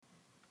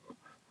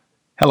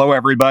Hello,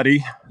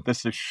 everybody.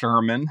 This is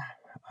Sherman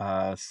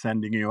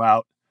sending you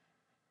out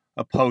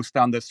a post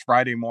on this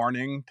Friday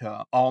morning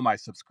to all my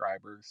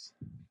subscribers,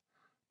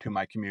 to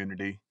my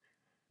community.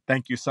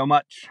 Thank you so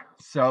much.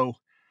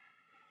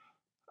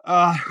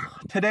 Uh,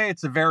 Today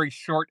it's a very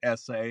short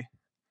essay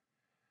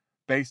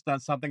based on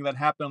something that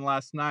happened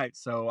last night.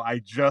 So, I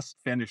just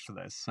finished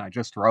this. I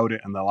just wrote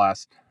it in the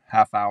last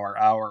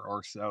hour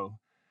or so.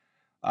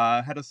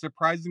 Had a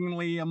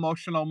surprisingly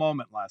emotional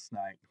moment last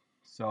night.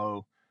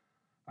 So,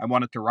 I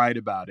wanted to write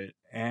about it.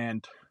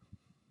 And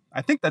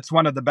I think that's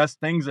one of the best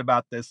things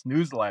about this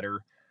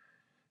newsletter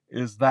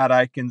is that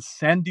I can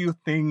send you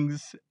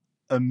things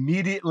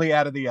immediately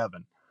out of the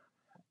oven.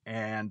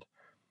 And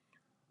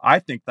I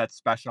think that's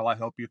special. I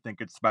hope you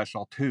think it's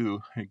special too.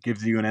 It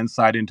gives you an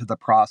insight into the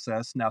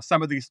process. Now,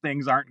 some of these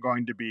things aren't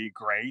going to be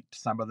great.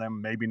 Some of them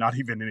maybe not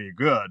even any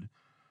good,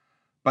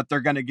 but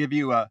they're going to give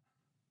you a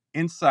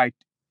insight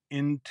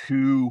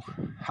into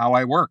how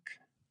I work,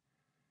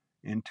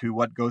 into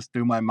what goes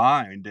through my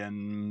mind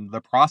and the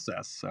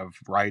process of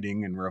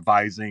writing and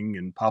revising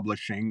and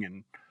publishing.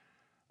 And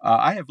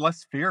I have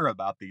less fear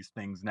about these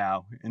things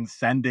now in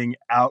sending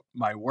out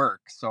my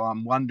work. So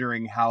I'm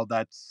wondering how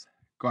that's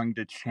going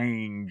to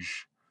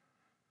change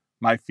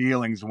my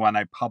feelings when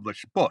I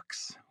publish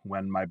books,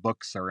 when my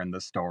books are in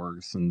the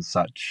stores and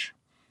such.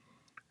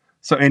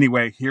 So,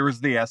 anyway, here's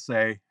the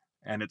essay,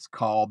 and it's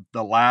called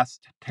The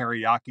Last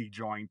Teriyaki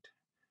Joint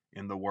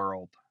in the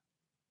World.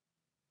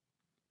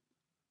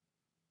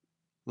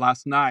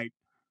 Last night,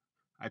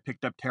 I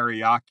picked up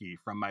teriyaki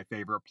from my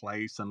favorite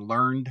place and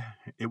learned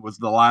it was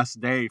the last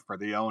day for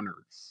the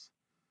owners,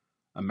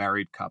 a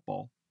married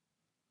couple.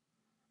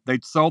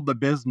 They'd sold the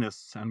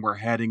business and were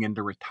heading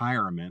into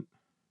retirement.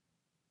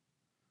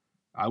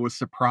 I was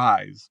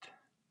surprised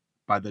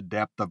by the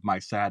depth of my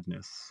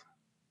sadness.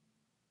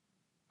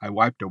 I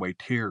wiped away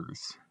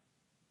tears.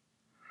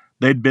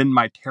 They'd been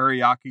my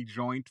teriyaki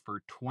joint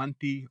for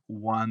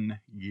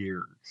 21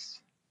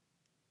 years.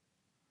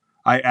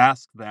 I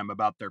asked them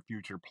about their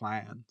future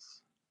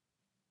plans.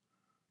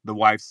 The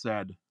wife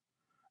said,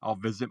 I'll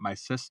visit my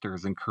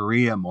sisters in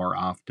Korea more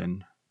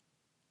often.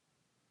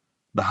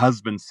 The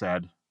husband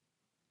said,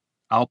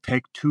 I'll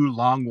take 2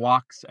 long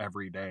walks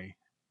every day.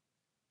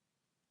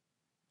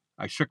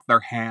 I shook their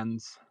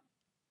hands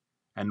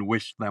and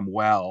wished them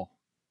well.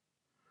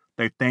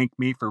 They thanked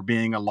me for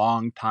being a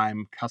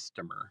long-time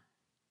customer.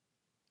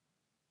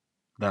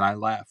 Then I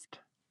left.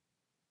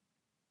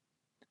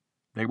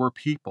 They were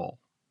people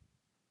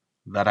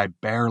that I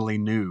barely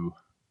knew,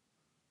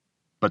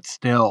 but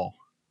still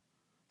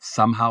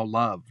somehow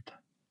loved,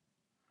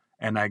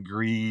 and I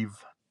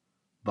grieve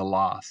the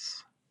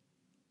loss.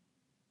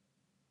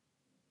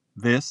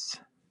 This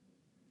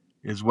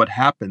is what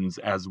happens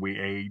as we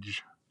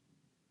age.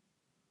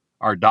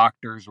 Our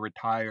doctors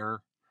retire,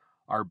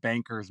 our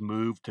bankers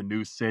move to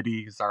new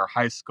cities, our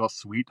high school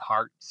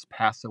sweethearts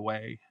pass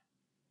away.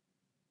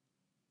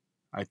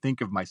 I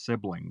think of my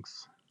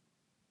siblings.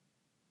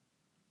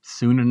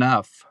 Soon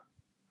enough,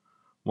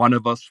 one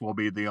of us will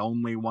be the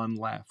only one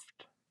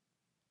left.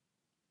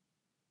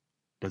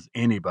 Does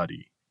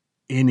anybody,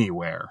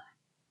 anywhere,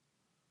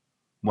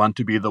 want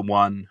to be the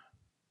one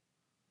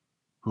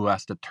who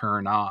has to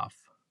turn off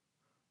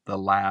the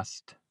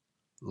last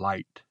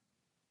light?